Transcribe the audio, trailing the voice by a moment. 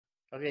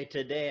Okay,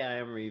 today I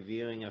am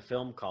reviewing a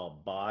film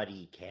called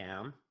Body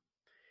Cam.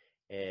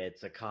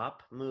 It's a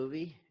cop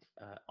movie,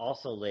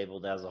 also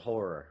labeled as a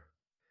horror.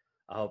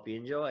 I hope you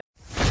enjoy.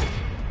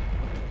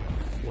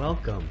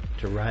 Welcome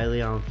to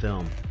Riley on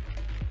Film.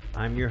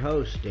 I'm your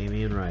host,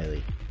 Damian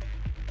Riley.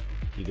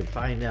 You can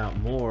find out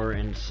more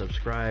and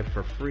subscribe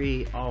for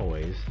free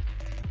always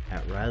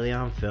at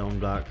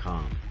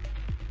RileyOnFilm.com.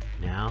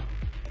 Now,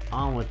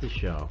 on with the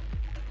show.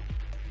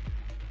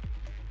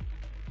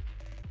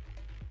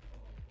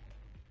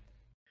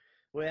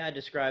 The way I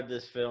describe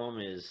this film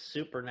is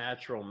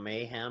supernatural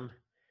mayhem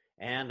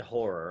and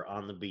horror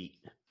on the beat.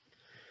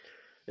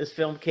 This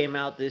film came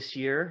out this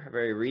year,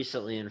 very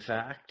recently in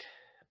fact.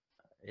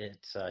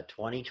 It's a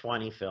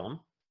 2020 film.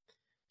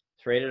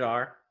 It's rated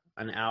R,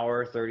 an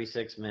hour,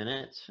 36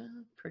 minutes.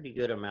 Pretty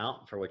good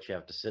amount for what you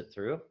have to sit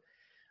through.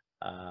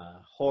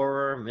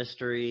 Horror,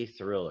 mystery,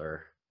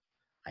 thriller.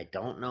 I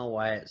don't know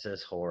why it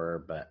says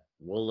horror, but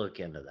we'll look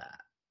into that.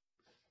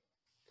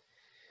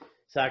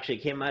 This actually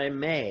came out in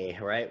May,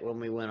 right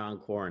when we went on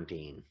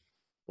quarantine.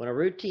 When a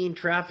routine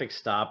traffic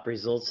stop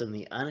results in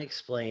the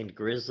unexplained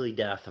grisly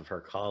death of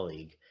her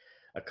colleague,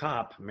 a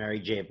cop,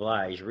 Mary J.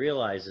 Blige,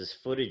 realizes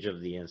footage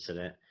of the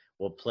incident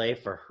will play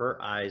for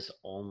her eyes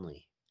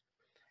only.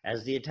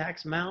 As the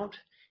attacks mount,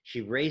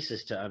 she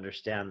races to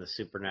understand the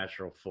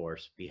supernatural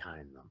force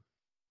behind them.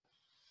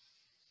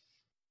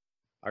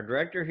 Our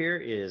director here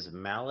is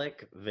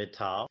Malik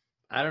Vital.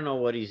 I don't know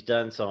what he's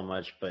done so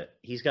much, but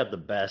he's got the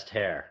best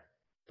hair.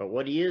 But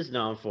what he is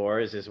known for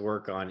is his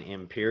work on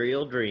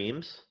Imperial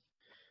Dreams,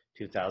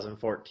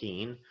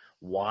 2014,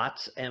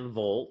 Watts and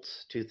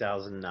Volts,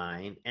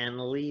 2009, and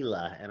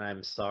Leela. And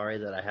I'm sorry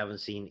that I haven't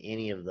seen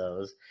any of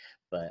those,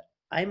 but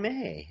I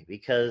may,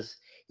 because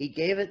he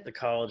gave it the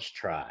college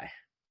try.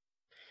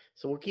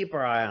 So we'll keep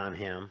our eye on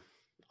him.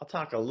 I'll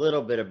talk a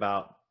little bit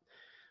about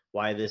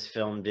why this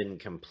film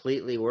didn't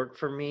completely work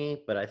for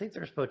me, but I think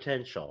there's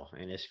potential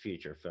in his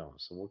future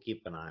films, so we'll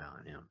keep an eye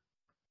on him.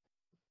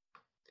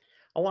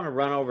 I want to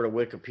run over to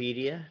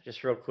Wikipedia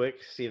just real quick,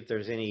 see if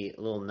there's any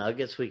little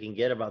nuggets we can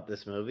get about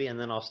this movie, and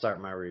then I'll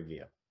start my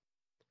review.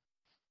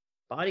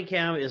 Body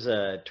Cam is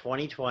a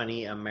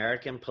 2020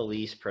 American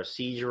police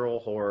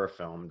procedural horror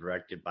film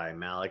directed by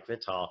Malik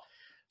Vital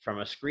from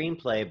a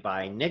screenplay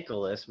by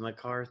Nicholas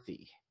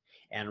McCarthy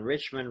and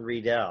Richmond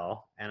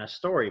Riedel, and a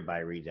story by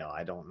Riedel.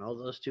 I don't know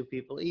those two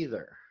people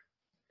either.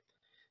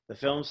 The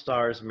film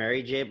stars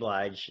Mary J.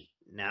 Blige,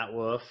 Nat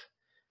Wolff,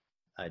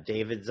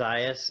 David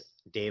Zayas,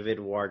 David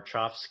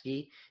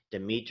Warshawski,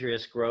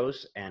 Demetrius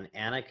Gross, and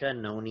Annika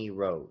Noni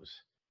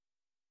Rose.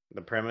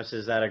 The premise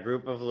is that a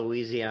group of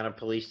Louisiana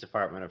Police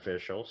Department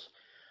officials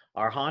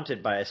are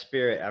haunted by a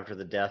spirit after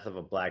the death of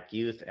a black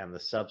youth and the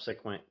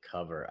subsequent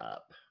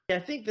cover-up. I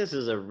think this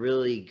is a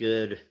really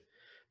good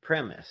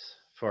premise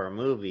for a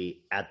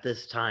movie at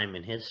this time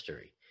in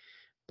history,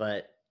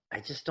 but I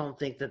just don't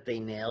think that they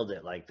nailed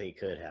it like they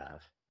could have.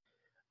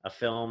 A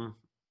film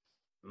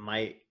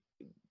might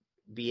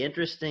be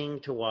interesting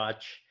to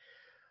watch,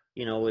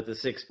 you know, with a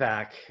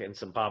six-pack and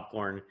some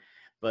popcorn,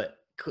 but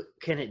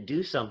can it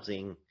do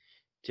something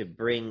to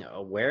bring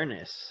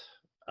awareness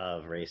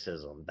of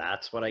racism?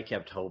 That's what I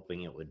kept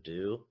hoping it would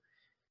do,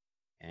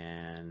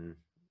 and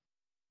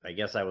I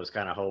guess I was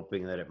kind of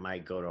hoping that it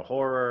might go to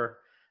horror,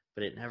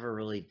 but it never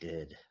really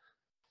did.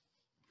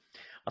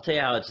 I'll tell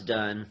you how it's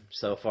done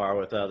so far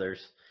with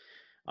others.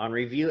 On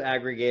review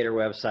aggregator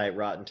website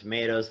Rotten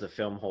Tomatoes, the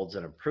film holds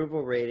an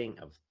approval rating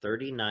of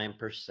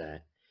 39%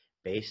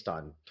 based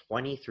on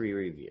 23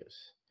 reviews,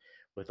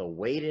 with a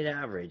weighted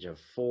average of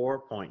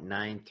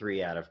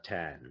 4.93 out of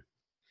 10.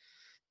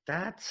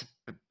 That's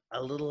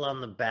a little on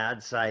the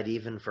bad side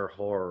even for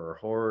horror.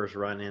 Horrors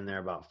run in there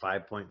about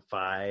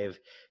 5.5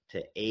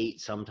 to 8,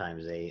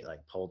 sometimes 8,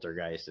 like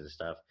Poltergeist and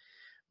stuff.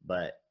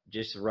 But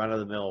just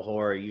run-of-the-mill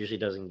horror usually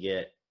doesn't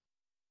get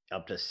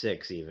up to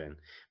 6 even.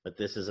 But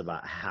this is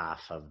about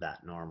half of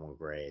that normal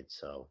grade.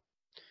 So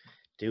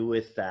do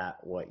with that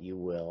what you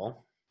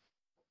will.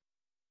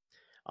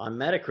 On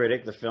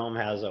Metacritic, the film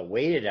has a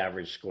weighted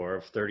average score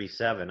of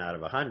 37 out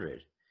of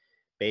 100,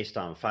 based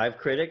on 5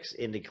 critics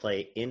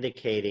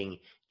indicating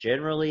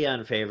generally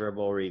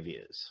unfavorable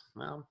reviews.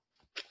 Well,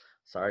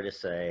 sorry to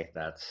say,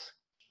 that's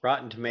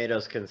Rotten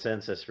Tomatoes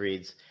consensus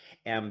reads,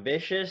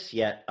 ambitious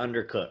yet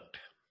undercooked.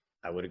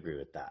 I would agree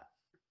with that.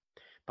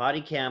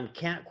 Body Cam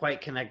can't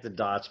quite connect the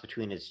dots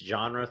between its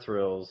genre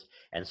thrills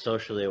and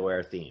socially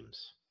aware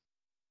themes.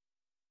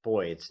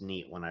 Boy, it's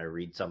neat when I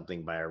read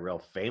something by a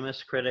real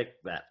famous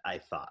critic that I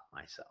thought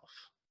myself.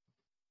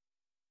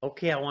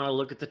 Okay, I want to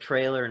look at the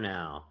trailer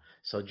now,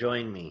 so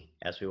join me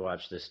as we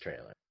watch this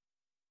trailer.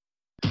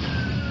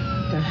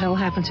 The hell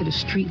happened to the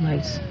street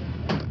lights?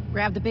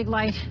 Grab the big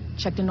light,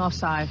 check the north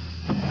side.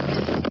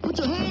 Put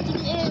your hands in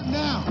the air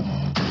now!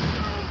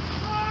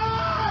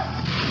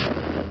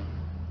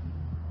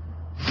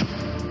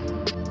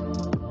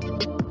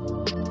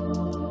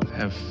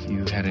 Have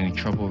you had any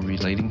trouble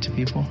relating to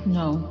people?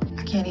 No,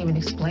 I can't even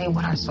explain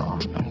what I saw.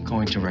 I'm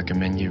going to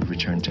recommend you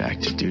return to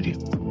active duty.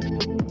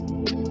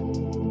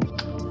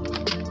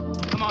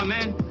 Come on,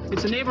 man.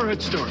 It's a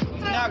neighborhood store.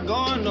 Not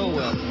going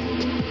nowhere.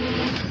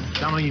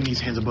 Down on your knees,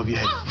 hands above your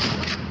head.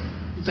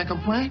 You think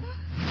I'm playing?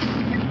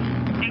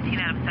 18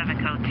 out of 7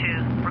 code 2,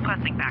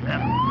 requesting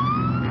backup.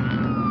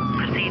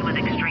 Proceed with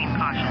extreme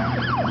caution.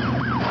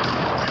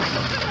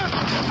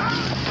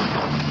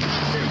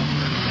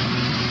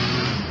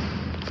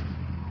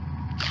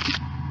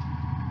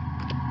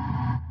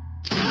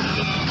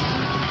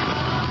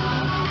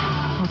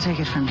 We'll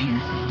take it from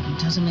here. It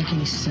doesn't make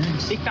any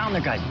sense. They found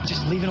their guy.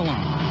 Just leave it alone.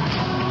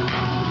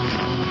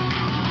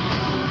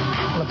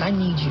 Look, I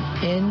need you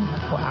in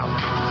or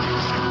out.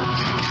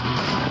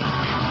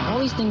 All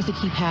these things that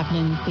keep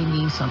happening, they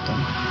mean something.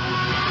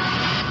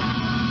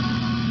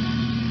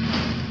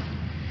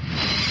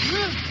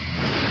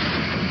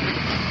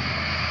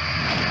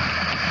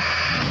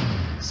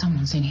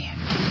 Someone's in here.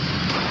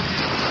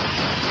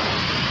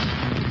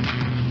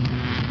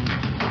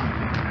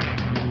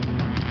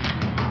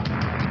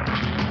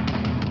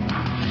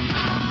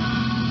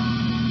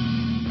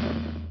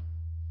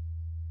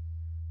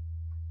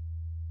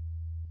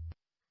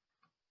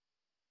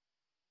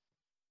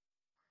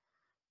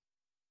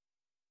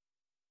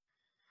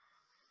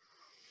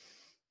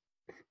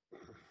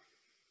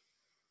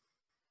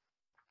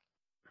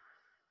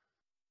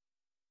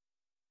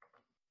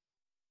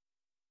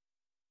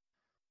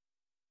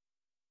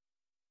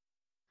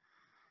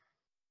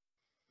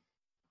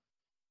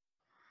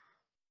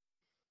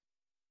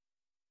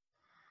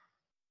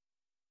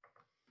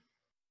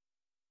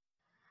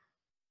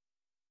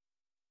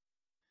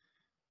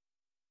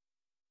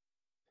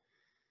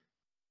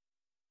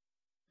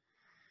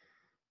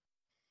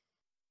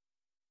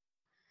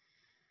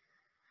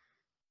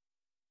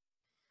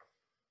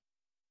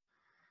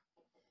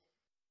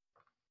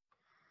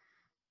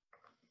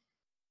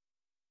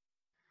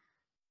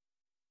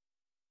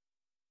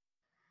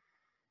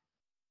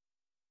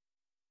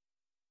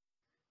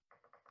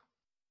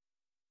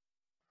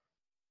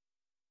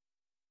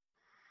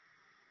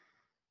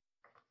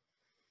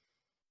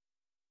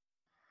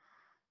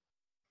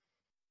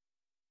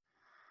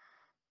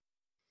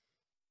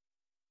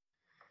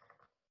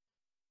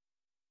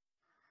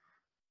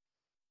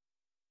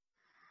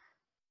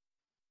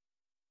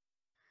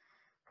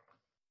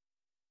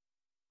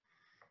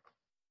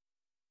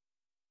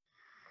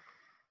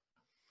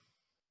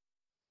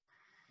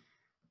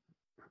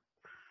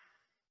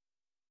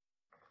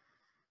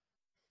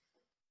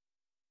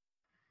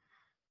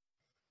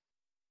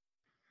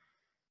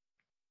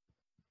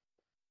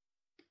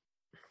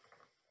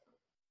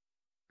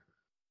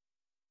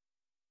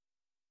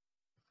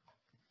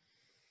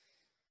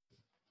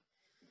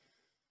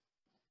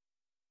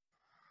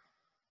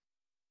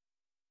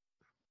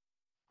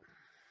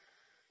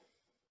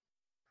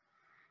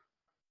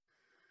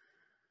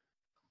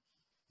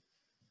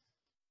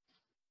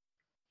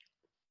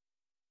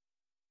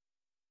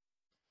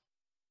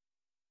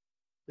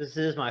 This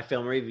is my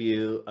film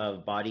review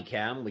of Body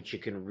Cam, which you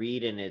can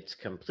read in its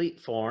complete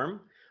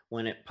form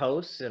when it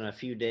posts in a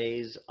few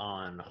days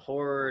on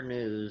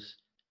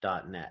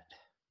horrornews.net.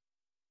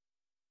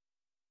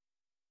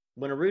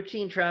 When a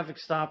routine traffic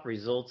stop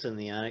results in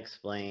the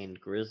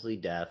unexplained grisly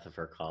death of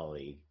her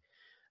colleague,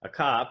 a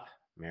cop,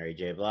 Mary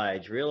J.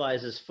 Blige,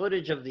 realizes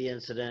footage of the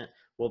incident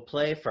will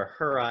play for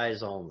her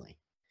eyes only.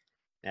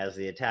 As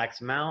the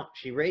attacks mount,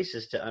 she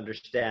races to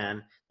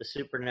understand the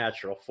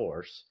supernatural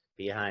force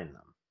behind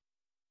them.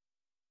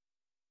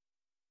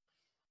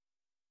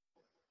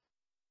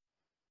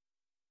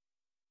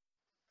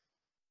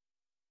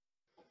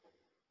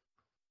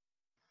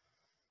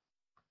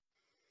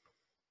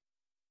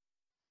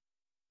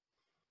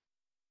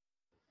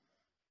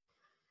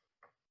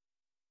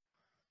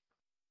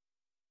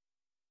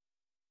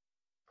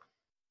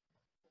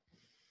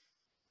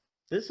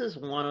 This is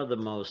one of the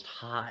most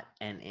hot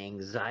and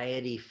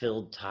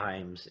anxiety-filled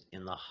times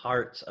in the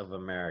hearts of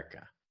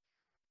America.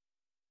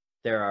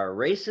 There are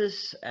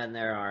racists and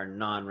there are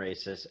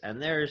non-racists,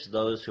 and there's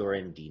those who are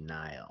in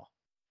denial.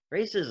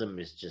 Racism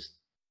is just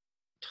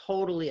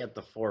totally at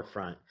the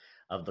forefront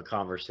of the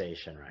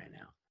conversation right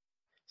now.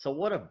 So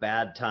what a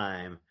bad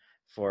time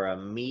for a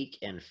meek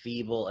and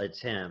feeble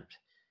attempt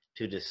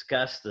to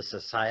discuss the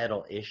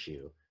societal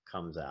issue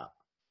comes out.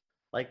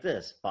 Like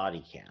this,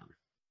 Body Cam.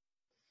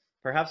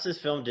 Perhaps this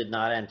film did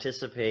not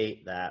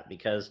anticipate that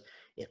because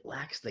it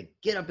lacks the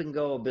get up and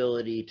go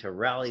ability to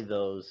rally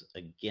those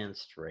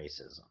against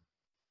racism.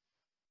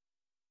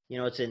 You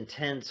know, it's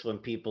intense when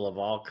people of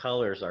all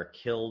colors are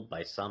killed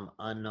by some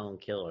unknown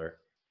killer,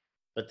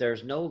 but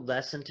there's no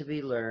lesson to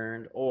be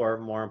learned, or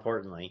more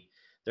importantly,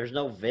 there's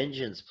no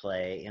vengeance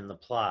play in the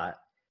plot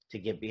to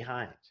get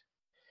behind.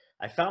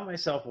 I found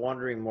myself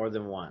wondering more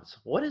than once,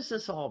 what is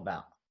this all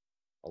about?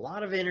 A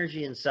lot of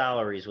energy and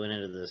salaries went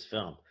into this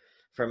film.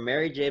 From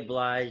Mary J.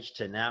 Blige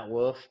to Nat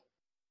Wolff,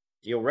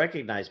 you'll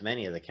recognize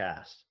many of the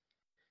cast.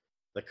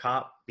 The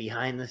cop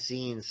behind the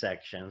scenes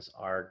sections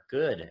are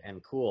good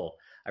and cool.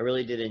 I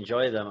really did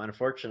enjoy them.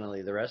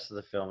 Unfortunately, the rest of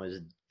the film is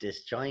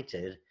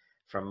disjointed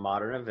from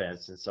modern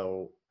events, and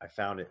so I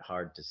found it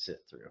hard to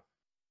sit through.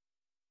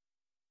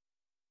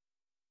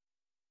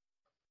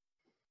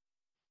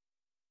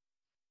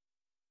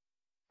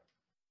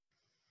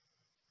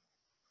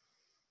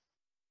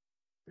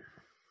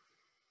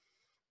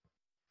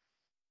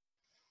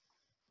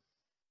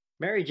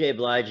 Mary J.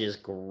 Blige is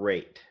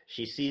great.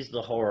 She sees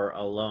the horror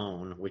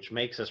alone, which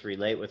makes us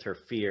relate with her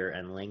fear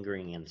and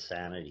lingering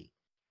insanity.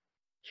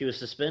 She was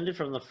suspended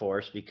from the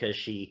force because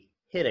she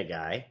hit a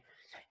guy.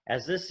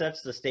 As this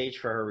sets the stage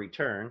for her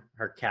return,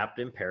 her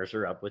captain pairs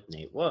her up with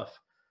Nate Wolff.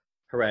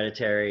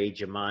 Hereditary,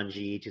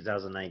 Jumanji,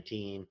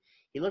 2019.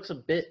 He looks a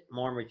bit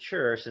more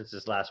mature since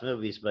his last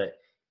movies, but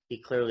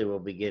he clearly will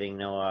be getting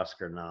no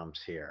Oscar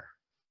noms here.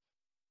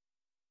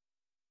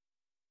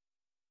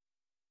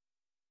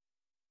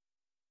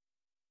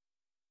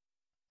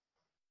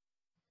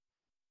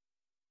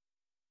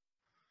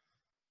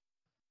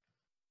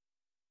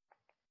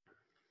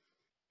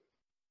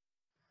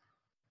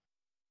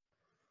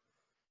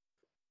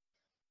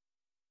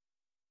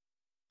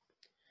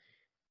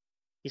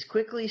 He's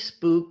quickly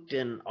spooked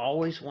and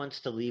always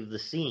wants to leave the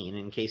scene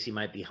in case he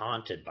might be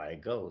haunted by a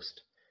ghost.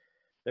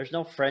 There's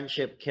no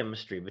friendship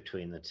chemistry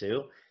between the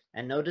two,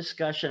 and no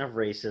discussion of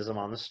racism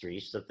on the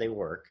streets that they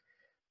work.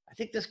 I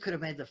think this could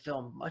have made the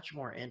film much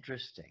more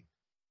interesting.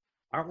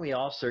 Aren't we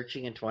all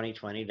searching in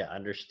 2020 to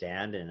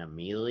understand and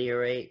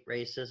ameliorate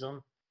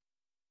racism?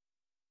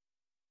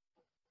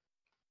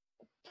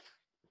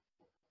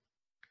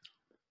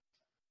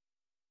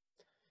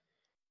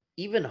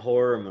 Even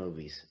horror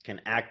movies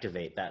can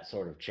activate that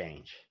sort of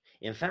change.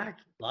 In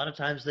fact, a lot of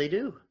times they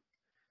do,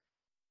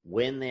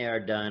 when they are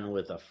done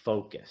with a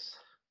focus.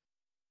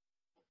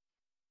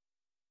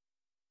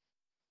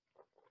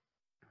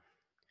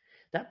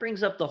 That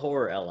brings up the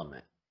horror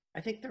element.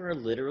 I think there are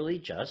literally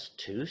just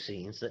 2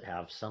 scenes that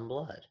have some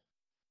blood.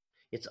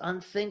 It's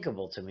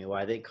unthinkable to me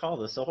why they call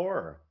this a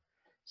horror.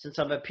 Since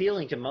I'm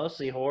appealing to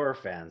mostly horror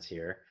fans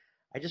here,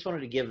 I just wanted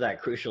to give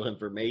that crucial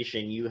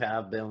information. You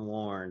have been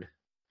warned.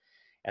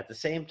 At the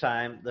same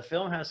time, the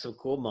film has some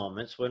cool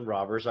moments when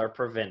robbers are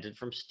prevented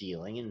from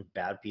stealing and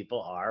bad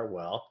people are,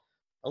 well,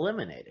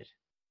 eliminated.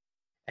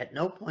 At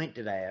no point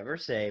did I ever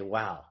say,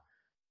 wow,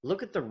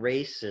 look at the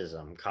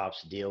racism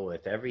cops deal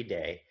with every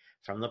day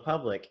from the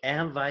public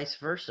and vice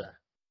versa.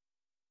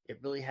 It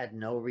really had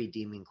no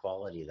redeeming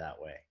quality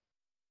that way.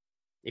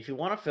 If you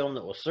want a film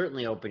that will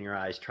certainly open your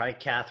eyes, try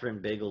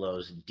Catherine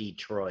Bigelow's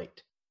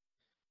Detroit.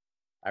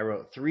 I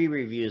wrote 3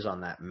 reviews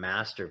on that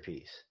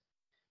masterpiece.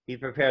 Be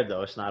prepared,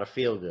 though, it's not a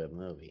feel-good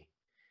movie.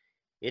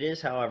 It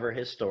is, however,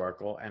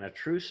 historical and a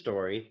true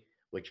story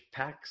which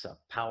packs a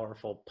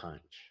powerful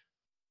punch.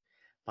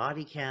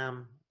 Body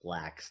Cam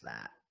lacks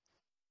that.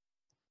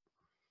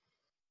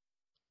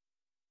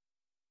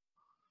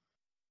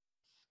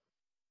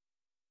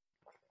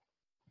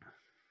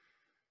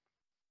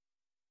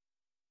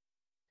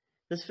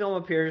 This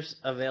film appears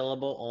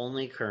available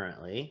only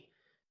currently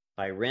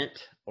by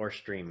rent or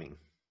streaming.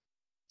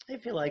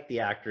 If you like the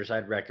actors,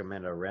 I'd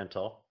recommend a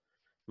rental.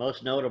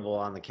 Most notable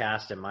on the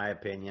cast, in my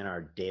opinion,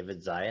 are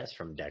David Zayas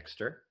from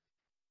Dexter,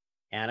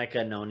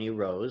 Annika Noni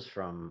Rose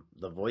from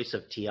the voice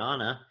of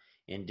Tiana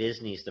in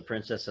Disney's The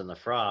Princess and the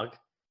Frog,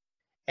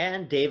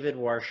 and David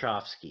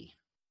Warshawski.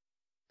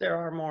 There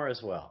are more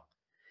as well.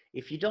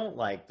 If you don't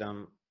like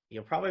them,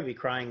 you'll probably be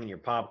crying in your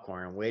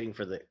popcorn and waiting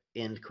for the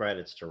end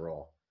credits to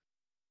roll.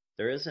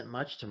 There isn't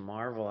much to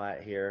marvel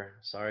at here,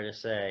 sorry to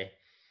say.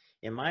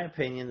 In my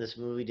opinion, this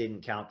movie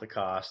didn't count the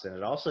cost, and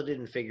it also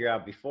didn't figure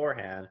out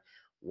beforehand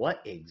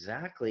what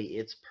exactly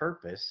its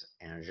purpose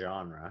and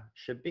genre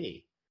should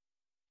be.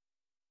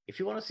 If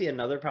you want to see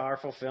another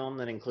powerful film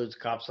that includes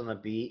cops on the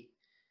beat,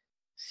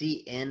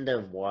 see End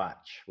of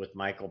Watch with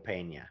Michael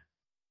Pena.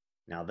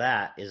 Now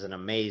that is an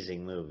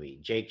amazing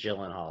movie. Jake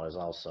Gyllenhaal is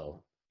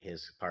also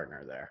his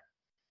partner there.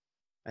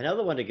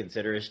 Another one to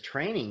consider is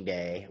Training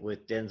Day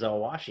with Denzel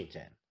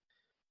Washington.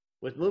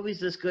 With movies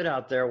this good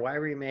out there, why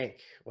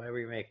remake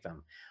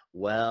them?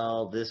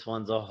 Well, this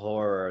one's a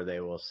horror,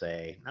 they will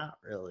say. Not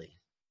really.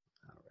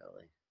 Not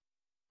really.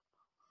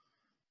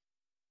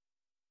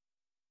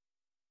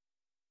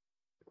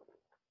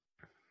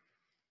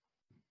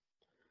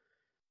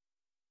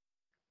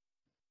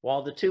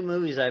 While the 2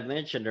 movies I've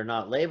mentioned are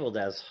not labeled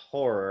as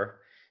horror,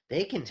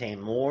 they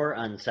contain more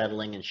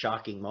unsettling and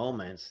shocking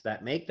moments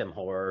that make them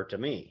horror to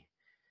me.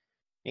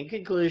 In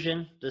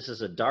conclusion, this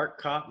is a dark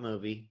cop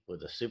movie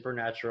with a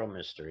supernatural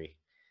mystery.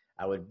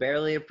 I would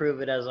barely approve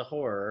it as a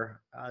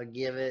horror. I'll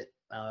give it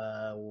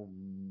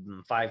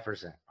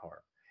 5%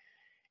 horror.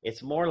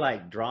 It's more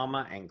like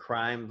drama and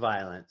crime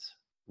violence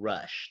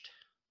rushed.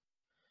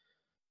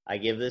 I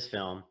give this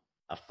film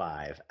a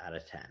 5 out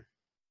of 10.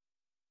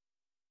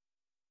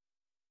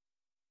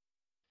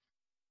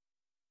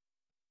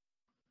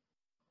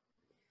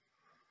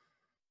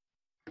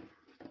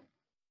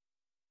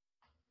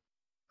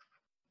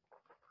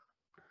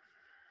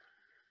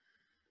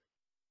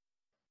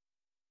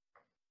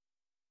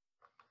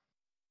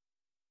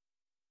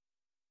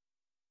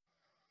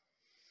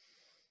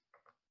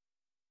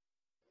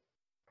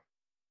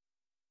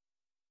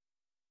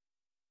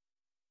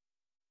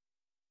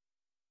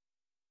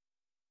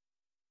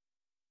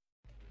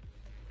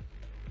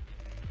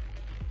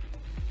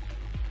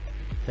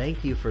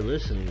 Thank you for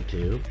listening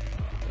to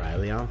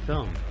Riley on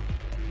Film.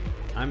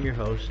 I'm your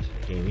host,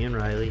 Damian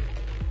Riley.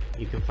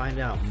 You can find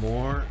out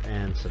more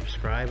and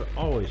subscribe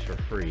always for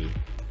free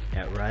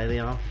at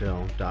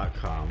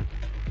RileyOnFilm.com.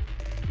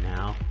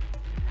 Now,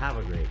 have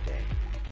a great day.